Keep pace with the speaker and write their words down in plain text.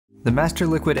The Master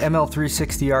Liquid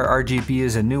ML360R RGB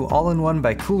is a new all-in-one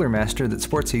by Cooler Master that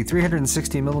sports a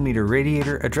 360mm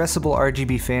radiator, addressable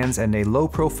RGB fans, and a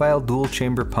low-profile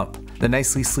dual-chamber pump. The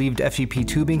nicely sleeved FEP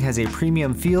tubing has a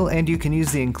premium feel, and you can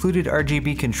use the included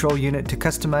RGB control unit to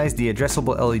customize the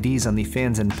addressable LEDs on the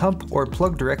fans and pump, or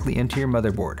plug directly into your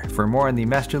motherboard. For more on the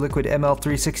Master Liquid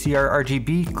ML360R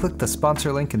RGB, click the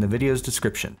sponsor link in the video's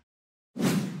description.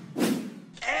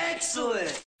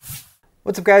 Excellent!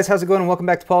 What's up guys, how's it going, and welcome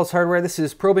back to Paul's Hardware. This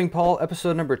is Probing Paul,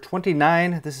 episode number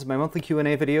 29. This is my monthly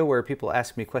Q&A video where people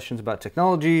ask me questions about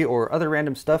technology or other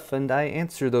random stuff, and I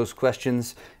answer those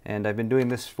questions. And I've been doing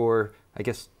this for, I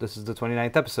guess this is the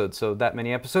 29th episode, so that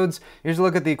many episodes. Here's a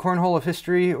look at the cornhole of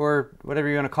history, or whatever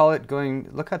you want to call it,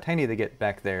 look how tiny they get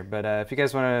back there. But if you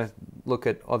guys want to look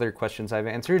at other questions I've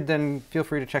answered, then feel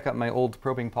free to check out my old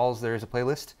Probing Pauls. There is a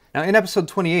playlist. Now in episode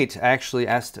 28, I actually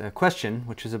asked a question,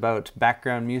 which is about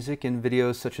background music in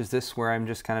videos such as this, where I'm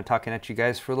just kind of talking at you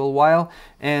guys for a little while.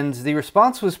 And the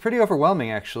response was pretty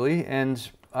overwhelming, actually, and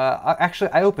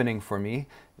actually eye-opening for me.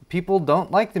 People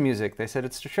don't like the music. They said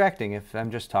it's distracting if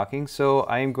I'm just talking, so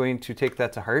I am going to take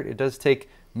that to heart. It does take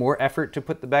more effort to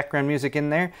put the background music in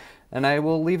there, and I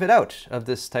will leave it out of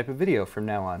this type of video from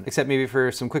now on. Except maybe for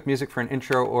some quick music for an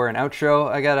intro or an outro.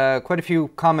 I got quite a few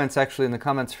comments actually in the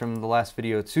comments from the last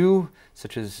video too,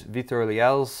 such as Vitor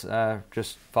Leal's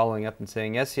just following up and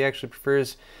saying yes, he actually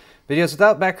prefers videos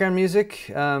without background music,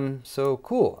 so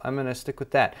cool, I'm gonna stick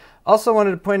with that. Also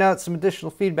wanted to point out some additional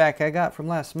feedback I got from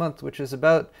last month, which is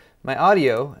about my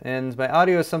audio, and my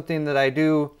audio is something that I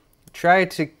do try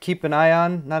to keep an eye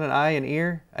on, not an eye, an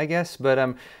ear, I guess,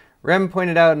 but Rem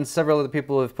pointed out, and several other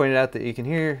people have pointed out, that you can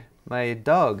hear my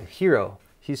dog, Hiro.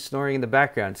 He's snoring in the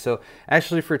background. So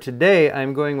actually for today,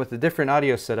 I'm going with a different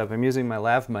audio setup. I'm using my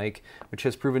lav mic, which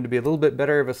has proven to be a little bit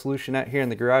better of a solution out here in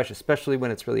the garage, especially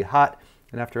when it's really hot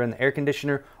and have to run the air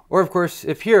conditioner, or of course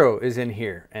if Hiro is in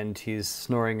here and he's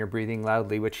snoring or breathing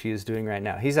loudly, which he is doing right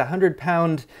now. He's a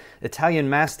 100-pound Italian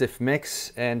Mastiff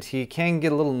mix, and he can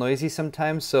get a little noisy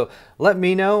sometimes, so let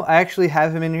me know. I actually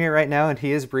have him in here right now and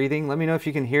he is breathing. Let me know if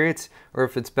you can hear it, or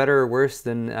if it's better or worse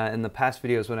than in the past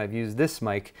videos when I've used this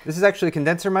mic. This is actually a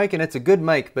condenser mic, and it's a good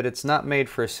mic, but it's not made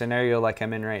for a scenario like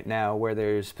I'm in right now, where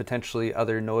there's potentially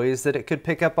other noise that it could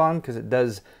pick up on, because it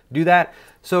does do that.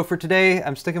 So for today,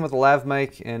 I'm sticking with a lav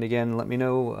mic, and again, let me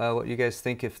know what you guys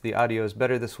think, if the audio is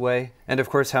better this way, and of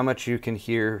course how much you can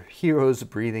hear Hiro's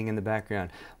breathing in the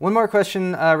background. One more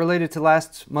question related to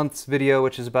last month's video,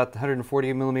 which is about the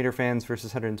 140mm fans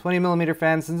versus 120mm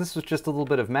fans, and this was just a little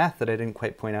bit of math that I didn't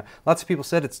quite point out. Lots of people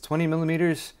said it's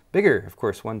 20mm bigger, of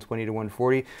course, 120 to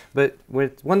 140, but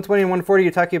with 120 and 140,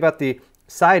 you're talking about the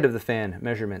side of the fan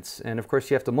measurements, and of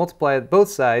course you have to multiply both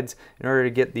sides in order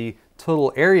to get the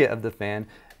total area of the fan.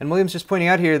 And William's just pointing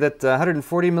out here that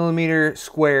 140mm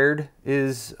squared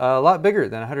is a lot bigger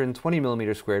than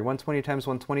 120mm squared. 120 times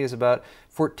 120 is about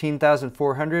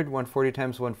 14,400. 140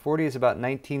 times 140 is about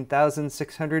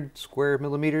 19,600 square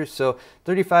millimeters. So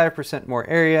 35% more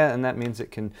area, and that means it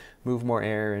can move more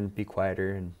air and be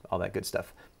quieter and all that good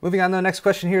stuff. Moving on, the next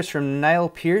question here is from Niall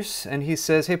Pierce, and he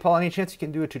says, hey Paul, any chance you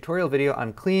can do a tutorial video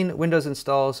on clean Windows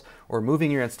installs or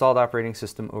moving your installed operating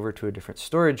system over to a different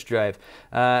storage drive?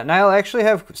 Niall, I actually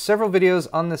have several videos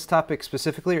on this topic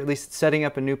specifically, or at least setting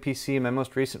up a new PC. My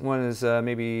most recent one is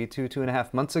maybe two and a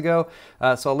half months ago,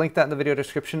 so I'll link that in the video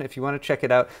description if you want to check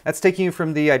it out. That's taking you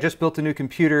from the I just built a new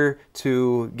computer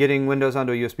to getting Windows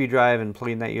onto a USB drive and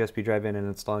plugging that USB drive in and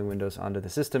installing Windows onto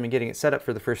the system and getting it set up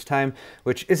for the first time,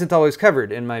 which isn't always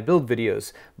covered in my build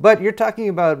videos. But you're talking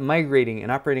about migrating an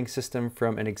operating system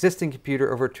from an existing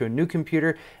computer over to a new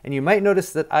computer, and you might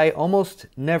notice that I almost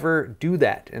never do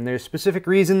that, and there's specific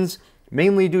reasons,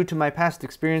 mainly due to my past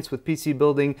experience with PC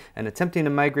building and attempting to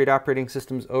migrate operating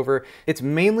systems over. It's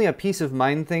mainly a peace of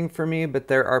mind thing for me, but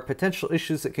there are potential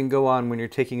issues that can go on when you're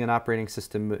taking an operating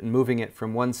system and moving it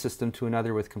from one system to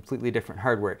another with completely different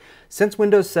hardware. Since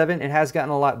Windows 7, it has gotten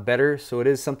a lot better, so it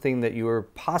is something that you are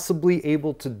possibly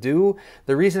able to do.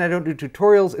 The reason I don't do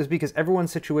tutorials is because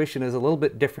everyone's situation is a little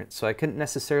bit different, so I couldn't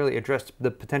necessarily address the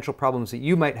potential problems that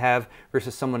you might have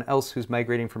versus someone else who's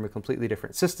migrating from a completely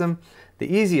different system.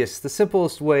 The easiest, the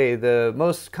simplest way, the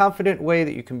most confident way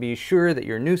that you can be sure that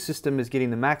your new system is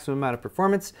getting the maximum amount of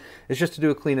performance is just to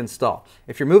do a clean install.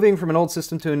 If you're moving from an old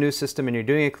system to a new system and you're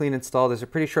doing a clean install, there's a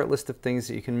pretty short list of things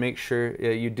that you can make sure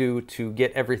you do to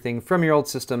get everything from your old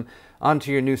system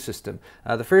onto your new system.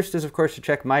 The first is, of course, to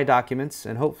check My Documents,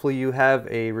 and hopefully you have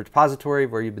a repository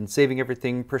where you've been saving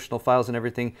everything, personal files and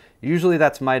everything. Usually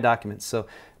that's My Documents. So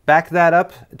back that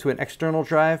up to an external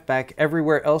drive, back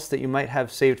everywhere else that you might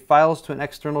have saved files to an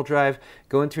external drive,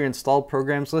 go into your installed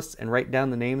programs list and write down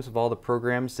the names of all the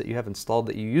programs that you have installed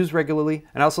that you use regularly.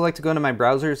 And I also like to go into my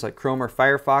browsers like Chrome or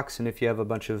Firefox, and if you have a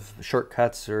bunch of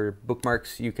shortcuts or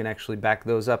bookmarks, you can actually back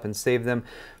those up and save them.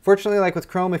 Fortunately, like with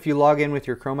Chrome, if you log in with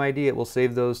your Chrome ID, it will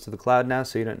save those to the cloud now,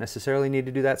 so you don't necessarily need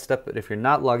to do that step. But if you're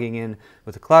not logging in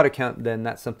with a cloud account, then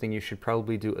that's something you should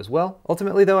probably do as well.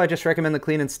 Ultimately though, I just recommend the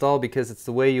clean install because it's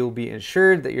the way you'll be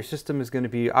ensured that your system is going to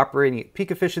be operating at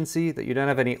peak efficiency, that you don't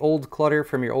have any old clutter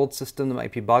from your old system that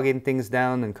might be bogging things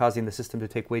down and causing the system to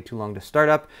take way too long to start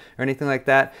up or anything like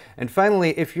that. And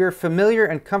finally, if you're familiar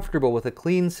and comfortable with a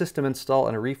clean system install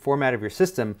and a reformat of your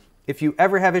system, if you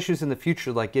ever have issues in the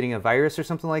future, like getting a virus or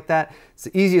something like that, it's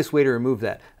the easiest way to remove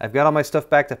that. I've got all my stuff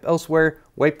backed up elsewhere,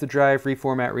 wipe the drive,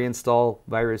 reformat, reinstall,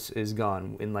 virus is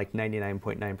gone in like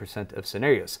 99.9% of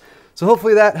scenarios. So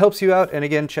hopefully that helps you out. And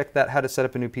again, check that how to set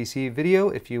up a new PC video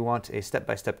if you want a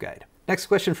step-by-step guide. Next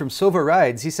question from Sova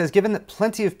Rides. He says, given that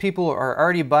plenty of people are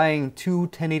already buying two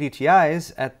 1080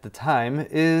 Ti's at the time,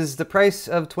 is the price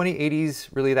of 2080s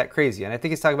really that crazy? And I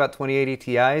think he's talking about 2080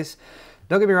 Ti's.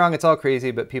 Don't get me wrong, it's all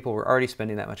crazy, but people were already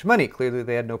spending that much money. Clearly,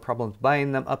 they had no problems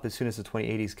buying them up as soon as the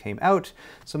 2080s came out,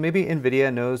 so maybe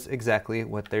NVIDIA knows exactly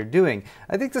what they're doing.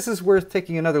 I think this is worth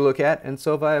taking another look at, and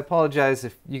so if I apologize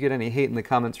if you get any hate in the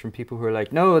comments from people who are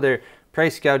like, no, they're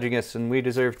price gouging us and we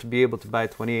deserve to be able to buy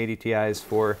 2080 Ti's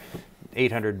for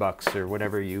 $800 or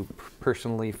whatever you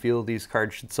personally feel these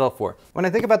cards should sell for. When I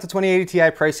think about the 2080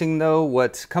 Ti pricing though,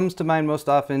 what comes to mind most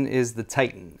often is the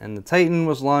Titan. And the Titan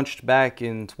was launched back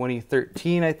in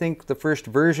 2013, I think, the first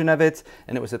version of it,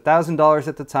 and it was $1,000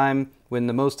 at the time when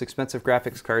the most expensive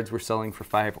graphics cards were selling for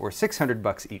 $500 or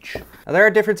 $600 each. Now, there are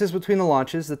differences between the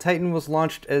launches. The Titan was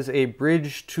launched as a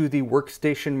bridge to the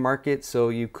workstation market, so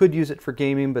you could use it for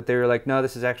gaming, but they were like, no,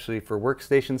 this is actually for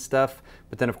workstation stuff.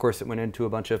 But then of course it went into a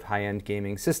bunch of high-end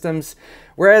gaming systems.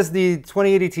 Whereas the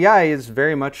 2080 Ti is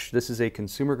very much, this is a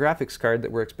consumer graphics card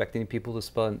that we're expecting people to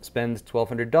spend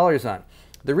 $1,200 on.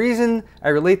 The reason I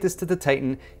relate this to the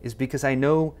Titan is because I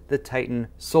know the Titan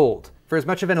sold. For as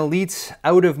much of an elite,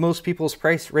 out of most people's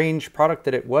price range product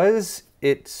that it was,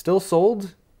 it still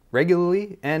sold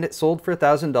regularly, and it sold for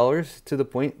 $1,000 to the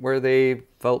point where they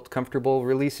felt comfortable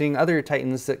releasing other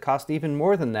Titans that cost even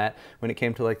more than that when it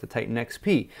came to like the Titan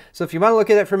XP. So if you want to look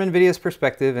at it from NVIDIA's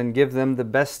perspective and give them the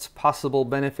best possible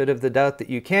benefit of the doubt that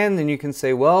you can, then you can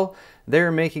say, well,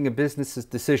 they're making a business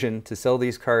decision to sell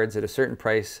these cards at a certain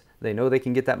price. They know they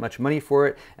can get that much money for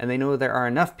it, and they know there are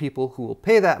enough people who will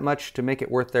pay that much to make it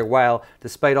worth their while,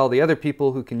 despite all the other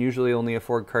people who can usually only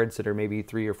afford cards that are maybe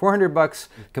 $300 or $400,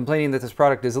 complaining that this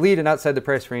product is elite and outside the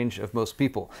price range of most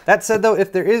people. That said though,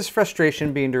 if there is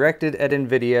frustration being directed at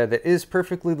NVIDIA that is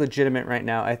perfectly legitimate right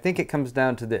now, I think it comes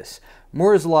down to this.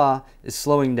 Moore's Law is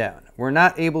slowing down. We're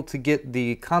not able to get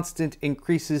the constant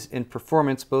increases in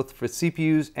performance both for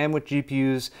CPUs and with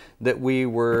GPUs that we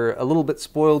were a little bit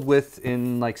spoiled with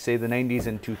in, like, say, the 90s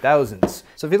and 2000s.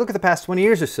 So if you look at the past 20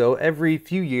 years or so, every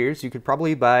few years you could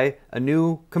probably buy a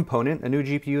new component, a new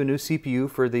GPU, a new CPU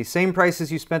for the same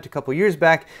prices you spent a couple years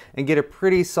back and get a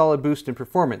pretty solid boost in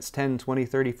performance, 10, 20,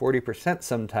 30, 40%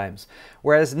 sometimes.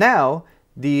 Whereas now,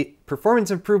 the performance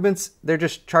improvements, they're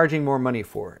just charging more money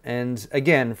for. And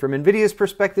again, from NVIDIA's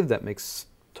perspective, that makes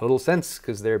total sense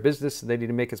because they're a business and they need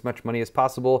to make as much money as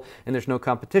possible and there's no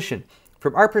competition.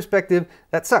 From our perspective,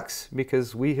 that sucks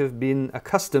because we have been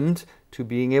accustomed to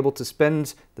being able to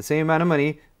spend the same amount of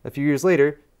money a few years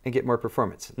later and get more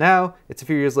performance. Now, it's a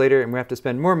few years later and we have to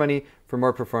spend more money for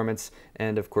more performance,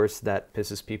 and of course that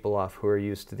pisses people off who are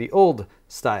used to the old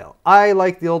style. I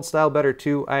like the old style better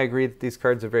too. I agree that these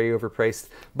cards are very overpriced,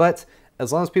 but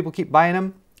as long as people keep buying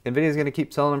them, NVIDIA is going to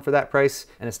keep selling them for that price,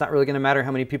 and it's not really going to matter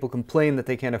how many people complain that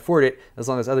they can't afford it as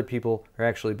long as other people are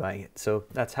actually buying it. So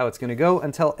that's how it's going to go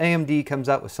until AMD comes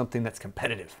out with something that's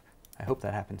competitive. I hope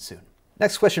that happens soon.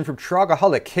 Next question from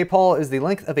Trogaholic. Hey Paul, is the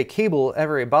length of a cable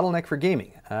ever a bottleneck for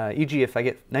gaming? E.g. if I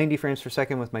get 90 frames per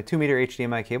second with my 2-meter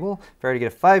HDMI cable, if I were to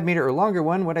get a 5-meter or longer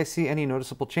one, would I see any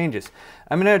noticeable changes?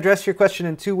 I'm going to address your question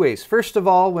in two ways. First of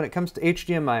all, when it comes to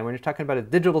HDMI, when you're talking about a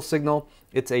digital signal,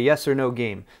 it's a yes or no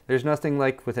game. There's nothing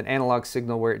like with an analog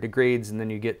signal where it degrades and then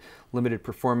you get limited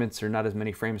performance or not as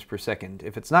many frames per second.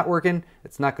 If it's not working,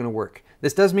 it's not going to work.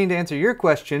 This does mean, to answer your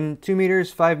question, 2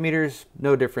 meters, 5 meters,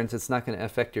 no difference. It's not going to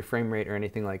affect your frame rate or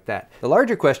anything like that. The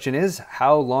larger question is,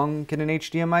 how long can an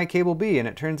HDMI cable be? And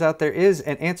it turns out there is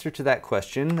an answer to that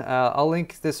question. I'll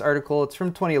link this article. It's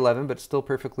from 2011, but it's still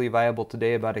perfectly viable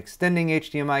today about extending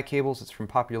HDMI cables. It's from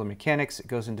Popular Mechanics. It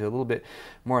goes into a little bit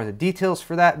more of the details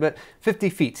for that, but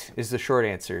 50 feet is the short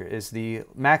answer, is the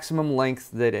maximum length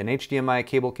that an HDMI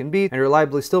cable can be and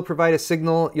reliably still provide a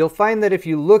signal. You'll find that if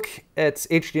you look at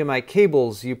HDMI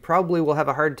cables, you probably will have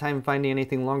a hard time finding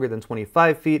anything longer than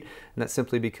 25 feet, and that's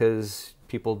simply because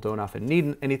people don't often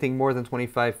need anything more than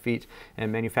 25 feet,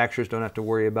 and manufacturers don't have to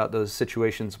worry about those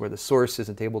situations where the source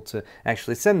isn't able to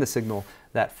actually send the signal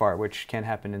that far, which can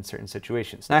happen in certain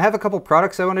situations. Now, I have a couple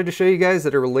products I wanted to show you guys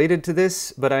that are related to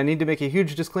this, but I need to make a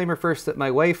huge disclaimer first that my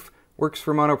wife works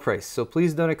for Monoprice, so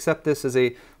please don't accept this as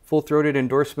a full-throated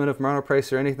endorsement of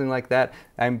Monoprice or anything like that.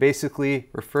 I'm basically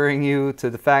referring you to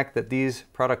the fact that these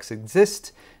products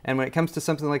exist, and when it comes to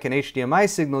something like an HDMI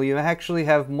signal, you actually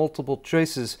have multiple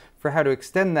choices for how to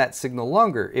extend that signal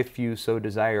longer if you so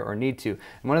desire or need to.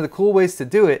 And one of the cool ways to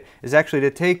do it is actually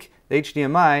to take the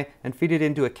HDMI and feed it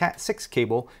into a Cat6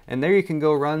 cable, and there you can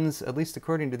go runs, at least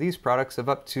according to these products, of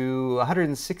up to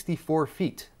 164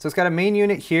 feet. So it's got a main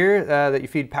unit here that you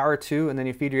feed power to, and then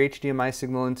you feed your HDMI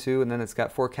signal into, and then it's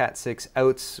got 4 Cat6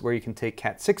 outs where you can take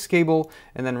Cat6 cable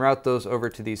and then route those over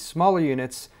to these smaller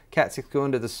units. Cat6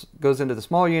 goes into the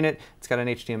smaller unit, it's got an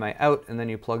HDMI out, and then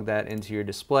you plug that into your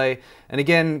display. And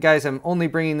again, guys, I'm only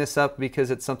bringing this up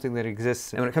because it's something that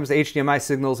exists. And when it comes to HDMI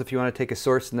signals, if you want to take a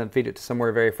source and then feed it to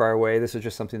somewhere very far away, this is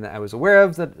just something that I was aware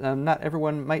of that not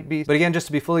everyone might be. But again, just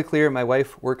to be fully clear, my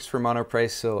wife works for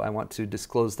Monoprice, so I want to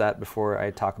disclose that before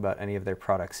I talk about any of their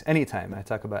products. Anytime I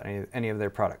talk about any of their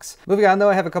products. Moving on though,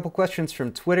 I have a couple questions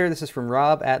from Twitter. This is from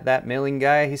Rob at That Mailing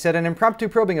Guy. He said, an impromptu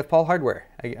probing of Paul hardware.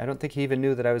 I don't think he even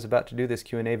knew that I was about to do this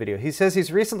Q&A video. He says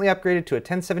he's recently upgraded to a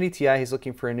 1070 Ti. He's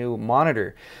looking for a new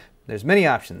monitor. There's many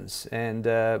options, and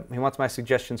he wants my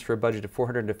suggestions for a budget of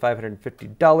 $400 to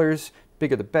 $550.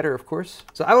 Bigger the better, of course.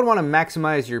 So I would want to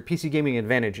maximize your PC gaming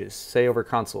advantages, say over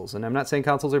consoles. And I'm not saying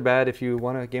consoles are bad. If you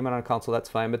want to game it on a console, that's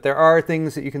fine. But there are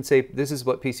things that you can say, this is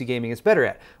what PC gaming is better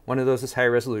at. One of those is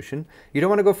higher resolution. You don't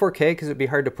want to go 4K because it'd be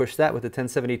hard to push that with the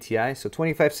 1070 Ti. So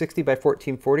 2560 by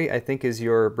 1440, I think, is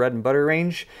your bread and butter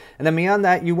range. And then beyond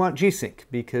that, you want G-Sync,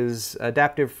 because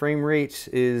adaptive frame rate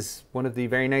is one of the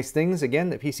very nice things, again,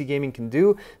 that PC gaming can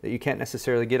do that you can't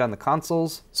necessarily get on the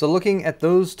consoles. So looking at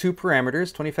those two parameters,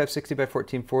 2560 by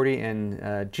 1440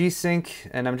 and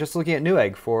G-Sync, and I'm just looking at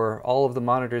Newegg for all of the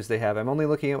monitors they have. I'm only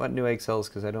looking at what Newegg sells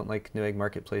because I don't like Newegg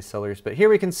Marketplace sellers. But here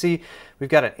we can see we've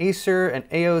got an Acer, an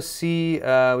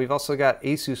AOC, we've also got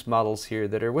Asus models here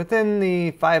that are within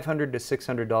the $500 to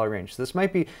 $600 range. So this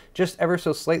might be just ever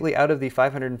so slightly out of the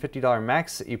 $550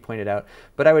 max that you pointed out,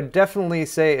 but I would definitely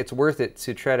say it's worth it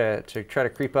to try to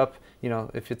creep up, you know,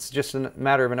 if it's just a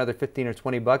matter of another 15 or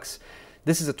 20 bucks.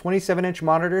 This is a 27-inch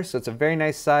monitor, so it's a very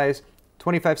nice size.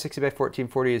 2560 by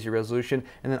 1440 is your resolution,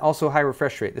 and then also high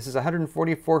refresh rate. This is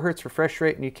 144 hertz refresh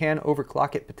rate, and you can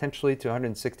overclock it potentially to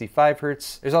 165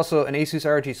 hertz. There's also an Asus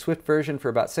ROG Swift version for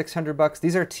about 600 bucks.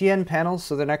 These are TN panels,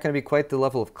 so they're not going to be quite the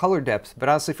level of color depth, but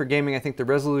honestly for gaming, I think the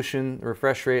resolution, the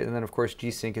refresh rate, and then of course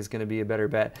G-Sync is going to be a better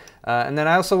bet. And then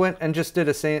I also went and just did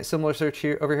a similar search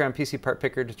here over here on PC Part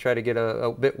Picker to try to get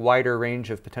a bit wider range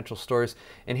of potential stores.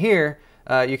 And here,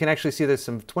 you can actually see there's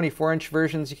some 24-inch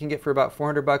versions you can get for about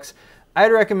 400 bucks.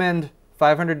 I'd recommend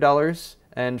 $500,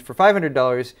 and for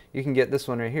 $500 you can get this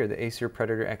one right here, the Acer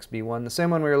Predator XB1, the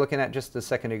same one we were looking at just a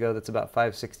second ago. That's about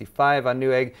 $565 on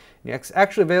Newegg. It's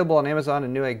actually available on Amazon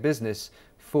and Newegg Business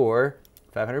for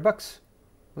 500 bucks.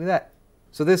 Look at that.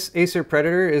 So this Acer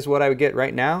Predator is what I would get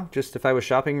right now, just if I was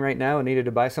shopping right now and needed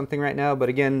to buy something right now. But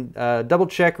again, double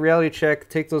check, reality check,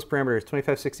 take those parameters,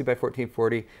 2560 by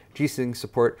 1440, G-Sync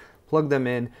support, plug them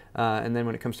in, and then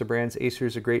when it comes to brands, Acer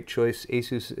is a great choice,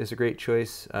 Asus is a great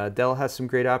choice, Dell has some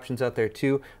great options out there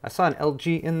too. I saw an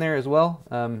LG in there as well.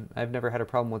 I've never had a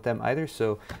problem with them either,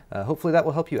 so hopefully that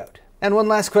will help you out. And one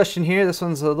last question here, this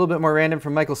one's a little bit more random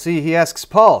from Michael C. He asks,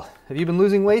 Paul, have you been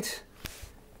losing weight?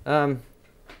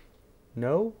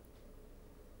 No?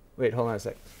 Wait, hold on a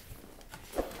sec.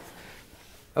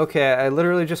 Okay, I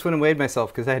literally just went and weighed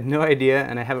myself because I had no idea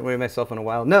and I haven't weighed myself in a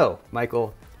while. No,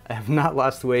 Michael, I have not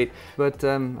lost weight, but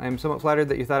I'm somewhat flattered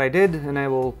that you thought I did, and I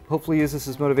will hopefully use this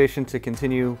as motivation to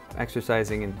continue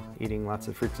exercising and eating lots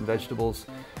of fruits and vegetables.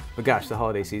 But gosh, the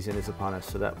holiday season is upon us,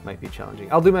 so that might be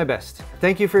challenging. I'll do my best.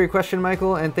 Thank you for your question,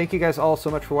 Michael, and thank you guys all so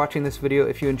much for watching this video.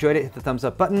 If you enjoyed it, hit the thumbs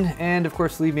up button, and of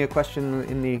course leave me a question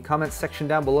in the comments section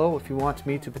down below if you want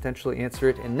me to potentially answer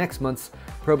it in next month's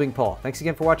Probing Paul. Thanks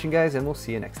again for watching, guys, and we'll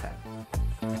see you next time.